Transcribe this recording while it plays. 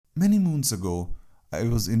Many moons ago, I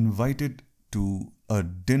was invited to a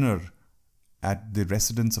dinner at the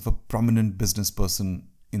residence of a prominent business person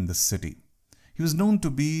in the city. He was known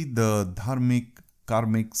to be the dharmic,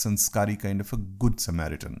 karmic, sanskari kind of a good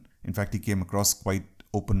Samaritan. In fact, he came across quite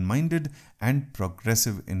open-minded and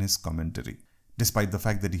progressive in his commentary. Despite the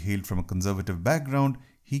fact that he hailed from a conservative background,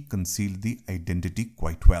 he concealed the identity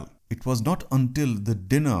quite well. It was not until the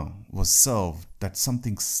dinner was served that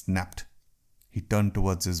something snapped. He turned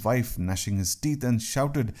towards his wife, gnashing his teeth, and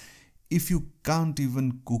shouted, "If you can't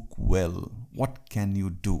even cook well, what can you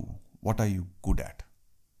do? What are you good at?"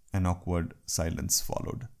 An awkward silence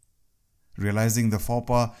followed. Realizing the faux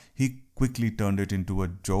pas, he quickly turned it into a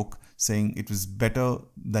joke, saying it was better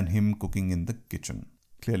than him cooking in the kitchen.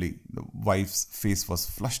 Clearly, the wife's face was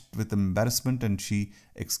flushed with embarrassment and she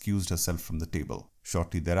excused herself from the table.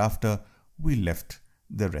 Shortly thereafter, we left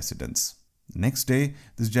the residence. The next day,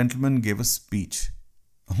 this gentleman gave a speech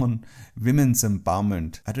on women's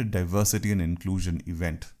empowerment at a diversity and inclusion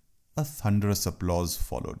event. A thunderous applause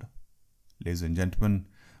followed. Ladies and gentlemen,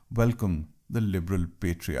 welcome the liberal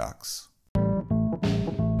patriarchs.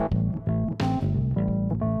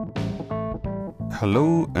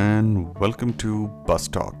 Hello and welcome to Bus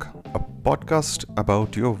Talk, a podcast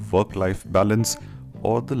about your work-life balance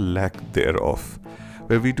or the lack thereof,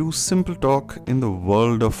 where we do simple talk in the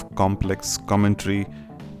world of complex commentary,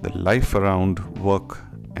 the life around work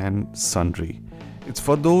and sundry. It's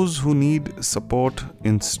for those who need support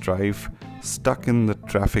in strife, stuck in the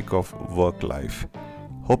traffic of work life,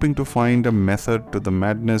 hoping to find a method to the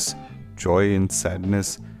madness, joy in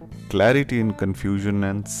sadness, clarity in confusion,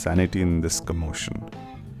 and sanity in this commotion.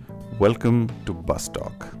 Welcome to Bus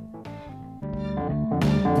Talk.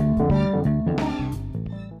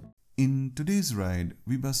 In today's ride,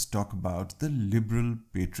 we must talk about the liberal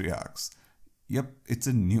patriarchs. Yep, it's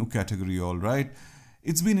a new category, all right.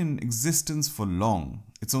 It's been in existence for long.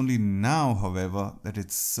 It's only now, however, that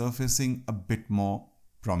it's surfacing a bit more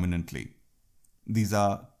prominently. These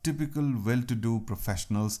are typical well-to-do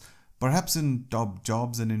professionals, perhaps in top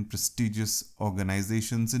jobs and in prestigious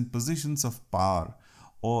organizations in positions of power,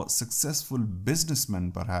 or successful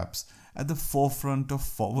businessmen perhaps at the forefront of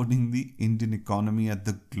forwarding the Indian economy at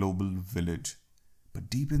the global village. But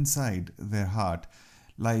deep inside their heart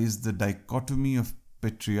lies the dichotomy of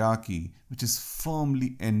patriarchy, which is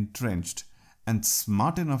firmly entrenched and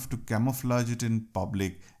smart enough to camouflage it in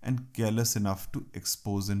public and careless enough to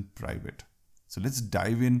expose in private. So let's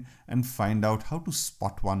dive in and find out how to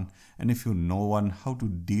spot one, and if you know one, how to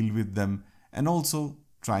deal with them, and also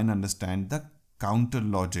try and understand the counter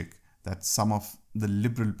logic that some of the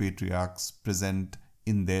liberal patriarchs present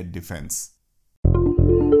in their defense.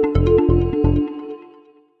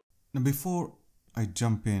 Now, before I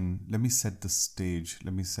jump in, let me set the stage,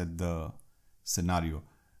 let me set the scenario.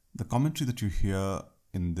 The commentary that you hear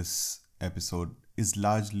in this episode is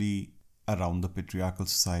largely around the patriarchal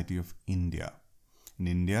society of India. In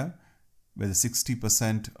India, where the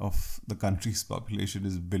 60% of the country's population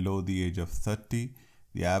is below the age of 30,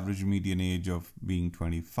 the average median age of being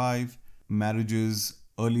 25,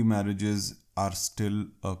 early marriages are still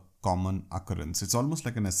a common occurrence. It's almost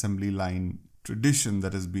like an assembly line tradition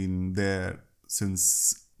that has been there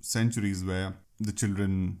since centuries, where the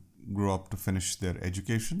children grow up to finish their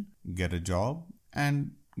education, get a job,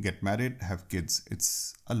 and get married, have kids.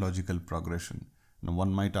 It's a logical progression. Now,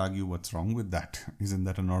 one might argue, what's wrong with that? Isn't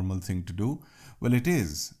that a normal thing to do? Well, it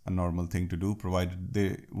is a normal thing to do, provided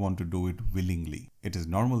they want to do it willingly. It is a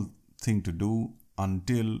normal thing to do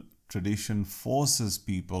until tradition forces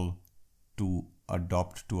people to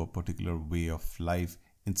adopt to a particular way of life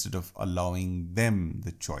instead of allowing them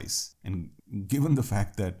the choice. And given the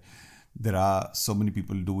fact that there are so many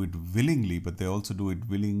people do it willingly, but they also do it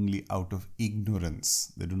willingly out of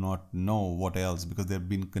ignorance. They do not know what else because they've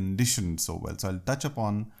been conditioned so well. So I'll touch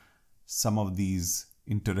upon some of these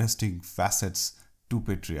interesting facets to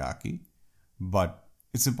patriarchy, but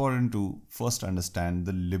it's important to first understand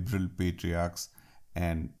the liberal patriarchs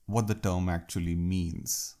and what the term actually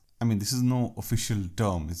means. I mean, this is no official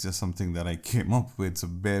term. It's just something that I came up with, so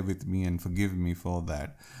bear with me and forgive me for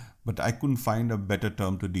that. But I couldn't find a better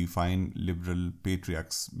term to define liberal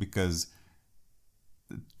patriarchs because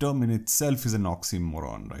the term in itself is an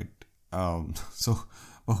oxymoron, right? So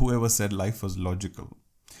whoever said life was logical.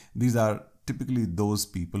 These are typically those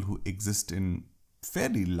people who exist in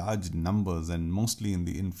fairly large numbers and mostly in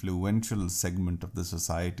the influential segment of the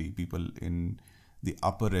society, people in the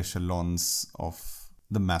upper echelons of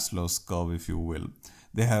the Maslow's curve, if you will.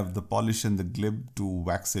 They have the polish and the glib to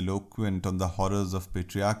wax eloquent on the horrors of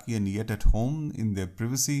patriarchy, and yet at home, in their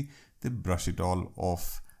privacy, they brush it all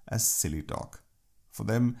off as silly talk. For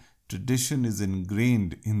them, tradition is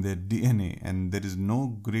ingrained in their DNA and there is no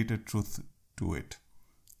greater truth to it.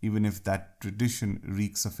 Even if that tradition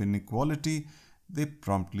reeks of inequality, they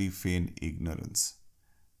promptly feign ignorance.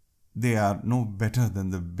 They are no better than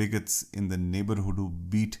the bigots in the neighborhood who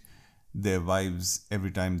beat their wives every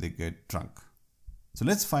time they get drunk. So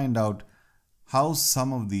let's find out how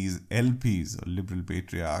some of these LPs or liberal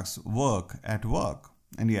patriarchs work at work.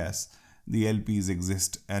 And yes, the LPs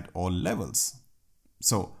exist at all levels.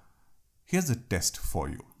 So here's a test for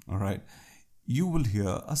you, all right? You will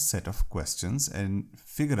hear a set of questions and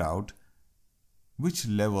figure out which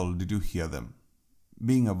level did you hear them.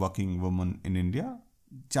 Being a working woman in India,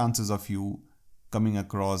 chances of you coming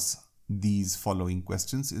across these following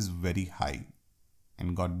questions is very high.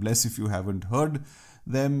 And God bless if you haven't heard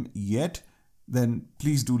them yet, then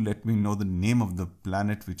please do let me know the name of the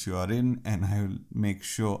planet which you are in and I will make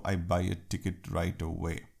sure I buy a ticket right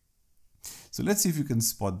away. So let's see if you can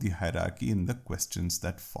spot the hierarchy in the questions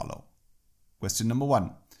that follow. Question number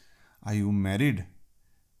 1. Are you married?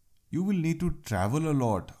 You will need to travel a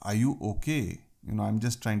lot. Are you okay? I'm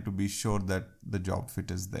just trying to be sure that the job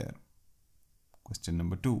fit is there. Question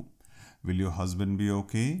number 2. Will your husband be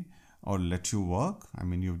okay or let you work?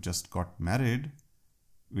 You've just got married.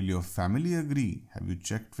 Will your family agree? Have you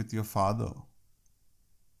checked with your father?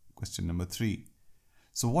 Question number 3.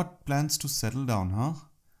 So what plans to settle down, huh?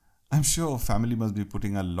 I'm sure family must be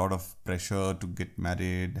putting a lot of pressure to get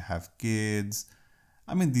married, have kids.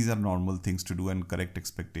 These are normal things to do and correct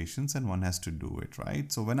expectations and one has to do it, right?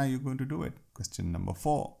 So when are you going to do it? Question number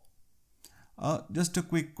 4. Just a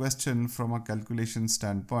quick question from a calculation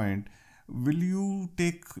standpoint. Will you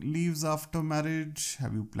take leaves after marriage?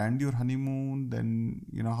 Have you planned your honeymoon? Then,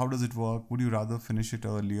 how does it work? Would you rather finish it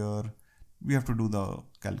earlier? We have to do the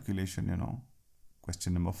calculation,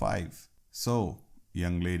 Question number 5. So,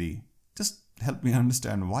 young lady, just help me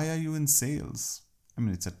understand, why are you in sales?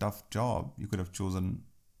 It's a tough job. You could have chosen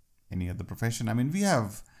any other profession. We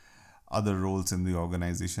have other roles in the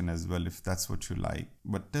organization as well if that's what you like.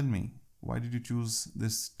 But tell me, why did you choose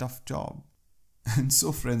this tough job? And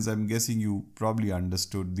so friends, I'm guessing you probably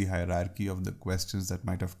understood the hierarchy of the questions that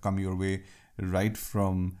might have come your way right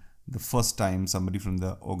from the first time somebody from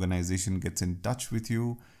the organization gets in touch with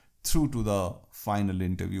you through to the final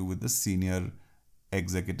interview with the senior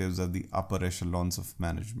executives at the upper echelons of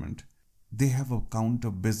management. They have a counter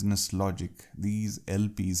business logic. These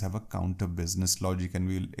LPs have a counter business logic and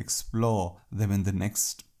we'll explore them in the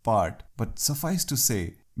next part. But suffice to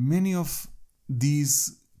say, many of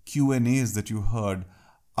these Q&As that you heard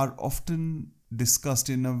are often discussed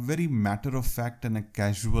in a very matter of fact and a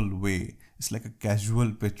casual way. It's like a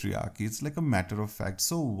casual patriarchy. It's like a matter of fact.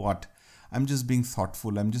 So what? I'm just being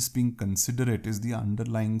thoughtful. I'm just being considerate is the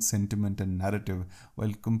underlying sentiment and narrative,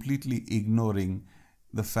 while completely ignoring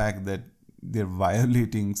the fact that they're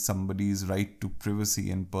violating somebody's right to privacy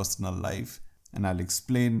and personal life. And I'll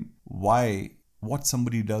explain why what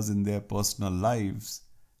somebody does in their personal lives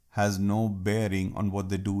has no bearing on what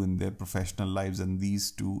they do in their professional lives, and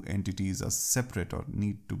these two entities are separate or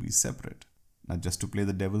need to be separate. Now, just to play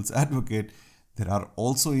the devil's advocate, there are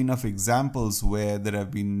also enough examples where there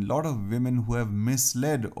have been a lot of women who have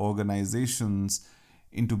misled organizations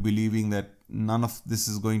into believing that none of this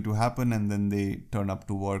is going to happen, and then they turn up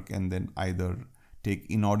to work and then either take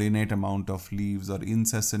inordinate amount of leaves or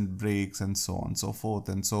incessant breaks and so on and so forth.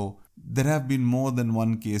 And so there have been more than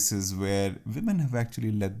one cases where women have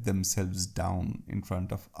actually let themselves down in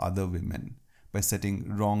front of other women by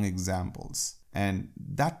setting wrong examples. And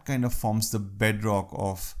that kind of forms the bedrock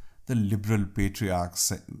of the liberal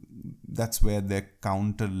patriarchs. That's where their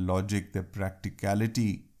counter logic, their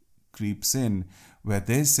practicality creeps in, where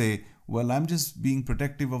they say, well, I'm just being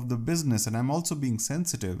protective of the business and I'm also being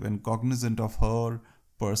sensitive and cognizant of her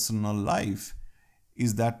personal life.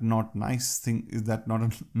 Is that not nice thing? Is that not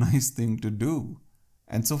a nice thing to do?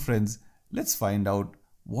 And so friends, let's find out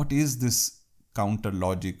what is this counter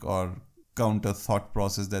logic or counter thought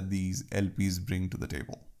process that these LPs bring to the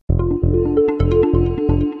table.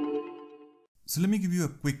 So let me give you a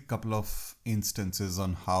quick couple of instances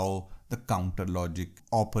on how the counter logic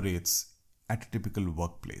operates at a typical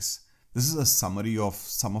workplace. This is a summary of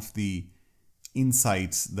some of the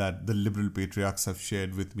insights that the liberal patriarchs have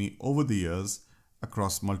shared with me over the years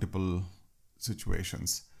across multiple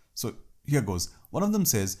situations. So here goes. One of them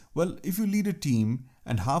says, well, if you lead a team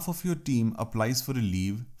and half of your team applies for a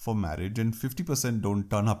leave for marriage and 50% don't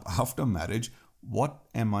turn up after marriage, what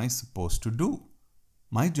am I supposed to do?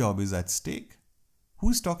 My job is at stake. Who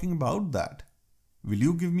is talking about that? Will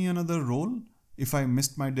you give me another role if I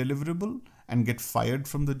missed my deliverable and get fired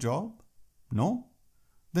from the job? No.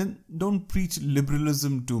 then don't preach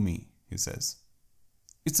liberalism to me, he says.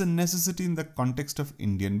 It's a necessity in the context of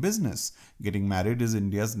Indian business. Getting married is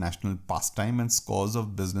India's national pastime, and scores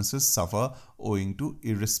of businesses suffer owing to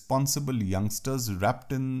irresponsible youngsters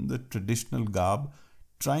wrapped in the traditional garb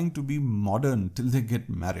trying to be modern till they get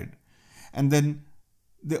married. And then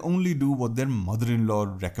they only do what their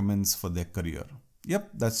mother-in-law recommends for their career.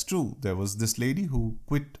 Yep, that's true. There was this lady who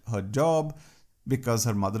quit her job because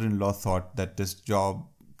her mother-in-law thought that this job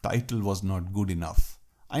title was not good enough.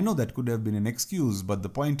 I know that could have been an excuse, but the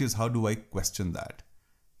point is, how do I question that?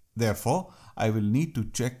 Therefore, I will need to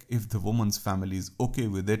check if the woman's family is okay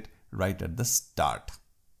with it right at the start.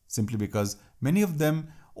 Simply because many of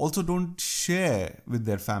them also don't share with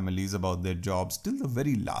their families about their jobs till the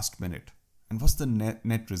very last minute. And what's the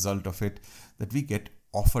net result of it? That we get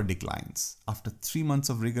offer declines. After 3 months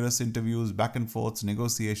of rigorous interviews, back and forth,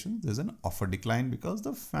 negotiations, there's an offer decline because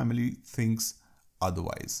the family thinks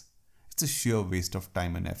otherwise. It's a sheer waste of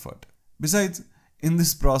time and effort. Besides, in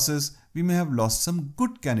this process, we may have lost some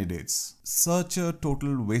good candidates. Such a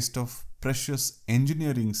total waste of precious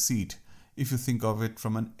engineering seat if you think of it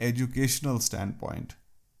from an educational standpoint.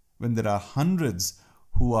 When there are hundreds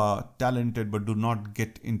who are talented but do not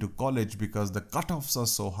get into college because the cutoffs are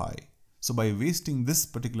so high. So by wasting this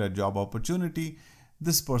particular job opportunity,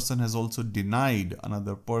 this person has also denied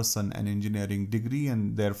another person an engineering degree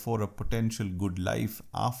and therefore a potential good life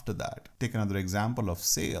after that. Take another example of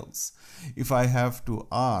sales. If I have to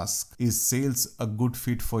ask, is sales a good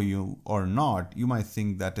fit for you or not, you might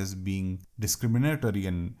think that is being discriminatory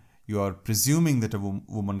and you are presuming that a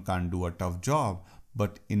woman can't do a tough job.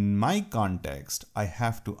 But in my context, I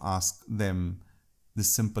have to ask them this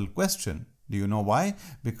simple question. Do you know why?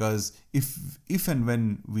 Because if and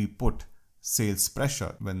when we put sales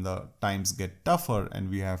pressure, when the times get tougher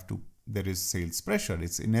and there is sales pressure,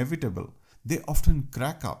 it's inevitable. They often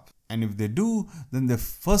crack up. And if they do, then the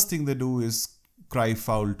first thing they do is cry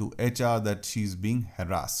foul to HR that she's being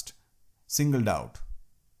harassed, singled out.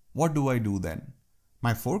 What do I do then?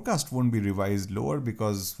 My forecast won't be revised lower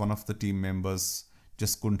because one of the team members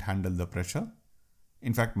just couldn't handle the pressure.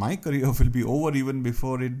 In fact, my career will be over even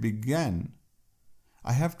before it began.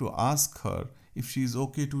 I have to ask her if she is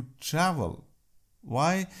okay to travel.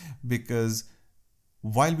 Why? Because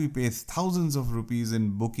while we pay thousands of rupees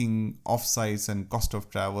in booking offsites and cost of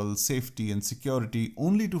travel, safety and security,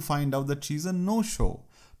 only to find out that she's a no-show.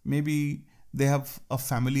 Maybe they have a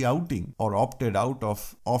family outing or opted out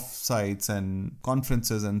of offsites and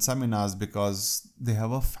conferences and seminars because they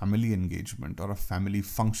have a family engagement or a family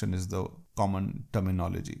function is the common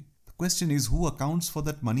terminology. The question is, who accounts for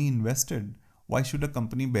that money invested? Why should a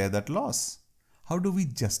company bear that loss? How do we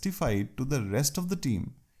justify it to the rest of the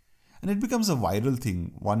team? And it becomes a viral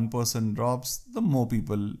thing. One person drops, the more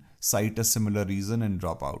people cite a similar reason and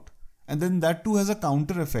drop out. And then that too has a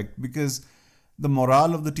counter effect because the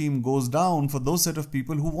morale of the team goes down for those set of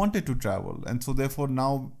people who wanted to travel. And so therefore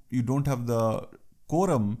now you don't have the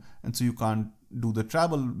quorum and so you can't do the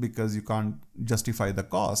travel because you can't justify the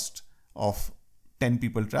cost of 10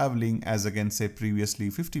 people traveling as against say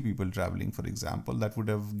previously 50 people traveling, for example. That would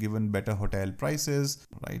have given better hotel prices,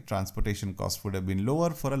 right? Transportation costs would have been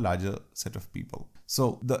lower for a larger set of people.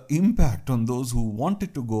 So the impact on those who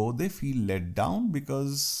wanted to go, they feel let down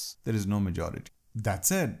because there is no majority. That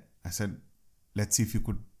said, I said, let's see if you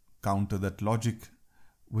could counter that logic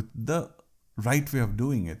with the right way of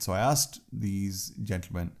doing it. So I asked these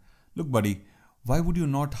gentlemen, look buddy, why would you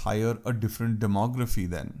not hire a different demography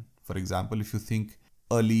then? For example, if you think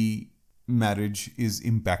early marriage is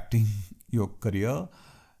impacting your career,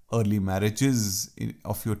 early marriages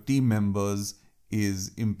of your team members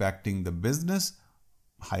is impacting the business,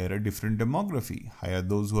 hire a different demography. Hire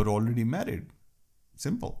those who are already married.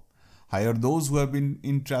 Simple. Hire those who have been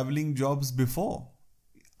in traveling jobs before.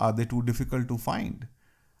 Are they too difficult to find?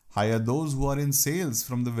 Hire those who are in sales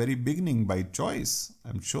from the very beginning by choice.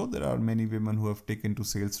 I'm sure there are many women who have taken to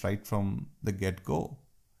sales right from the get-go.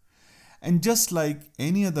 And just like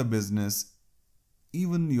any other business,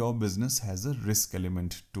 even your business has a risk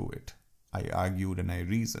element to it. I argued and I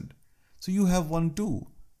reasoned. So you have one too.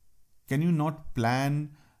 Can you not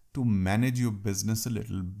plan to manage your business a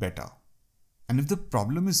little better? And if the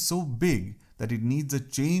problem is so big that it needs a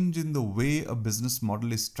change in the way a business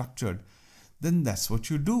model is structured, then that's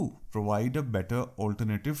what you do. Provide a better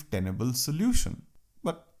alternative tenable solution.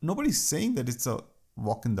 But nobody's saying that it's a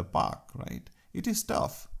walk in the park, right? It is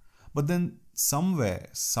tough. But then somewhere,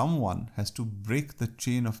 someone has to break the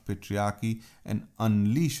chain of patriarchy and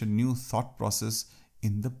unleash a new thought process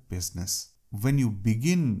in the business. When you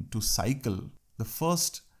begin to cycle, the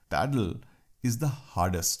first paddle is the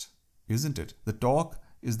hardest, isn't it? The talk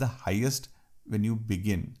is the highest when you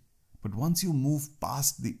begin. But once you move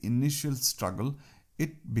past the initial struggle,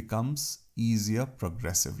 it becomes easier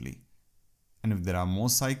progressively. And if there are more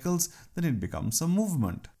cycles, then it becomes a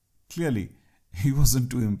movement. Clearly, he wasn't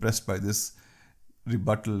too impressed by this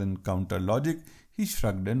rebuttal and counter logic. He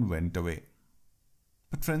shrugged and went away.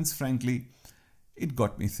 But friends, frankly, it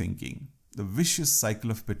got me thinking. The vicious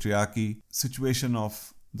cycle of patriarchy, situation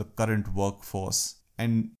of the current workforce,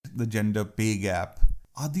 and the gender pay gap,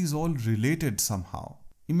 are these all related somehow?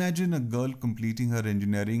 Imagine a girl completing her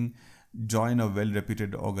engineering, join a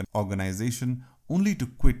well-reputed organization, only to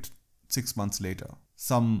quit 6 months later.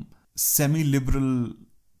 Some semi-liberal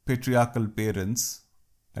patriarchal parents,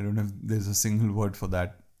 I don't know if there's a single word for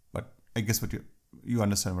that, but I guess what you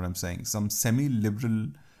understand what I'm saying. Some semi-liberal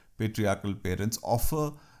patriarchal parents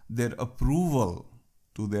offer their approval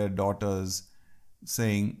to their daughters,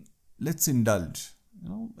 saying, let's indulge,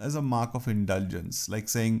 as a mark of indulgence, like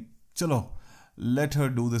saying, chalo, let her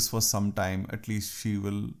do this for some time, at least she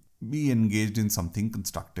will be engaged in something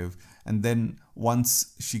constructive, and then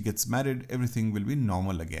once she gets married, everything will be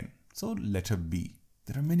normal again. So let her be.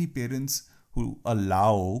 There are many parents who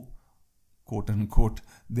allow, quote unquote,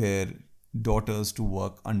 their daughters to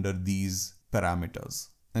work under these parameters.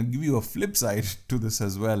 I'll give you a flip side to this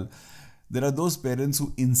as well. There are those parents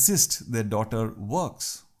who insist their daughter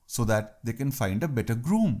works so that they can find a better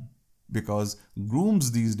groom, because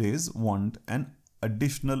grooms these days want an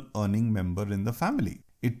additional earning member in the family.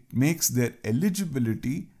 It makes their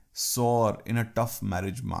eligibility soar in a tough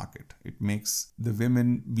marriage market. It makes the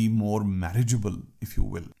women be more marriageable, if you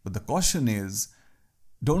will. But the caution is,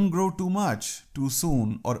 don't grow too much too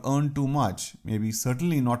soon or earn too much. Maybe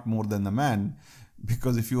certainly not more than the man,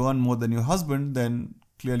 because if you earn more than your husband, then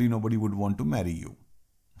clearly nobody would want to marry you.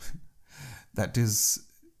 That is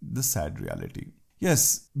the sad reality.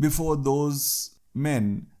 Yes, before those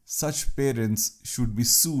men, such parents should be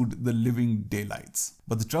sued the living daylights.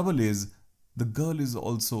 But the trouble is, the girl is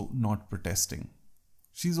also not protesting.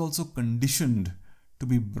 She's also conditioned to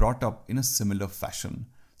be brought up in a similar fashion.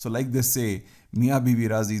 So like they say, Miyan Biwi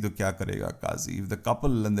Razi to kya karega Qazi. If the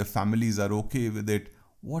couple and their families are okay with it,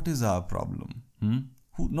 what is our problem?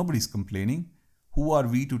 Nobody's complaining. Who are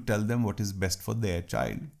we to tell them what is best for their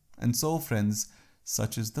child? And so, friends,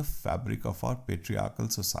 such is the fabric of our patriarchal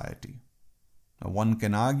society. Now, one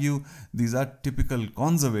can argue these are typical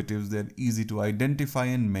conservatives. They're easy to identify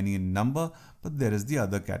and many in number, but there is the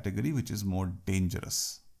other category which is more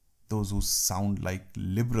dangerous. Those who sound like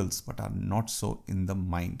liberals but are not so in the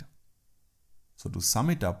mind. So to sum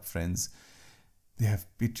it up, friends, they have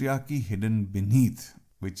patriarchy hidden beneath,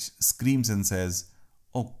 which screams and says,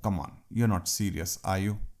 oh, come on, you're not serious, are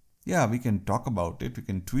you? Yeah, we can talk about it, we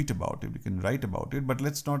can tweet about it, we can write about it, but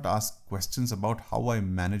let's not ask questions about how I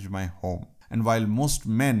manage my home. And while most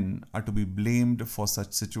men are to be blamed for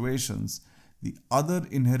such situations, the other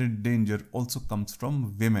inherent danger also comes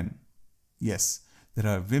from women. Yes,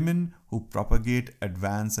 there are women who propagate,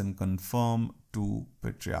 advance and confirm to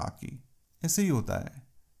patriarchy. ऐसे ही होता है.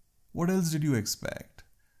 What else did you expect?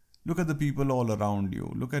 Look at the people all around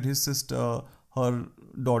you. Look at his sister, her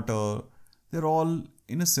daughter. They're all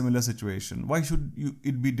in a similar situation. Why should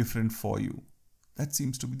it be different for you? That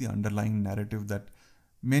seems to be the underlying narrative that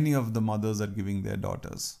many of the mothers are giving their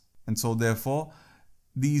daughters. And so therefore,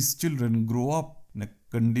 these children grow up in a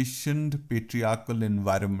conditioned patriarchal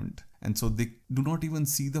environment. And so they do not even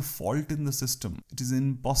see the fault in the system. It is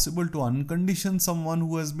impossible to uncondition someone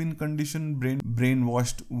who has been conditioned,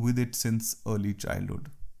 brainwashed with it since early childhood.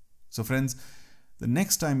 So friends, the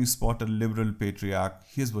next time you spot a liberal patriarch,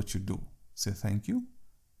 here's what you do. Say thank you,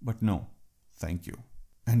 but no, thank you.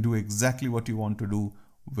 And do exactly what you want to do,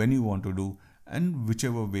 when you want to do, and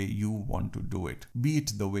whichever way you want to do it. Be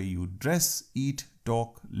it the way you dress, eat,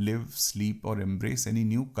 talk, live, sleep, or embrace any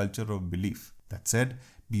new culture or belief. That said,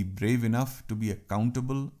 be brave enough to be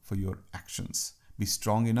accountable for your actions. Be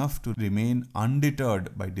strong enough to remain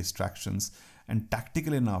undeterred by distractions and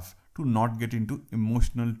tactical enough to not get into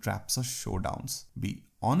emotional traps or showdowns. Be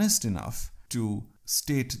honest enough to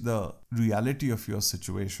state the reality of your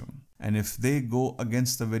situation. And if they go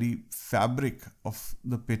against the very fabric of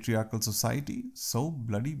the patriarchal society, so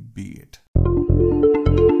bloody be it.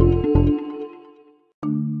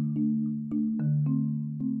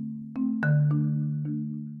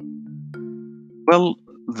 Well,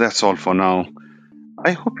 that's all for now.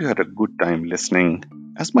 I hope you had a good time listening,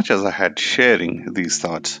 as much as I had sharing these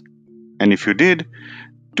thoughts. And if you did,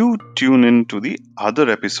 do tune in to the other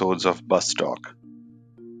episodes of Bus Talk.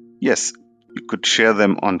 Yes, you could share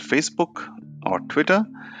them on Facebook or Twitter,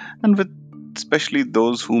 and with especially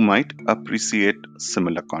those who might appreciate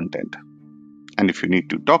similar content. And if you need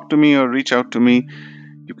to talk to me or reach out to me,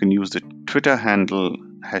 you can use the Twitter handle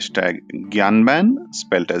 #Gyanban,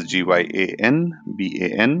 spelled as GYANBAN,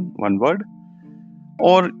 one word,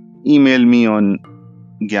 or email me on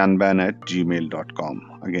gyanban@gmail.com,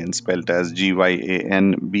 again spelled as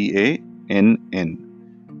GYANBANN.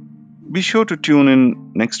 Be sure to tune in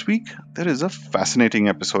next week. There is a fascinating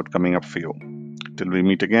episode coming up for you. Till we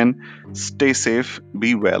meet again, stay safe,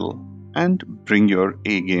 be well, and bring your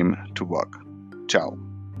A game to work. Ciao.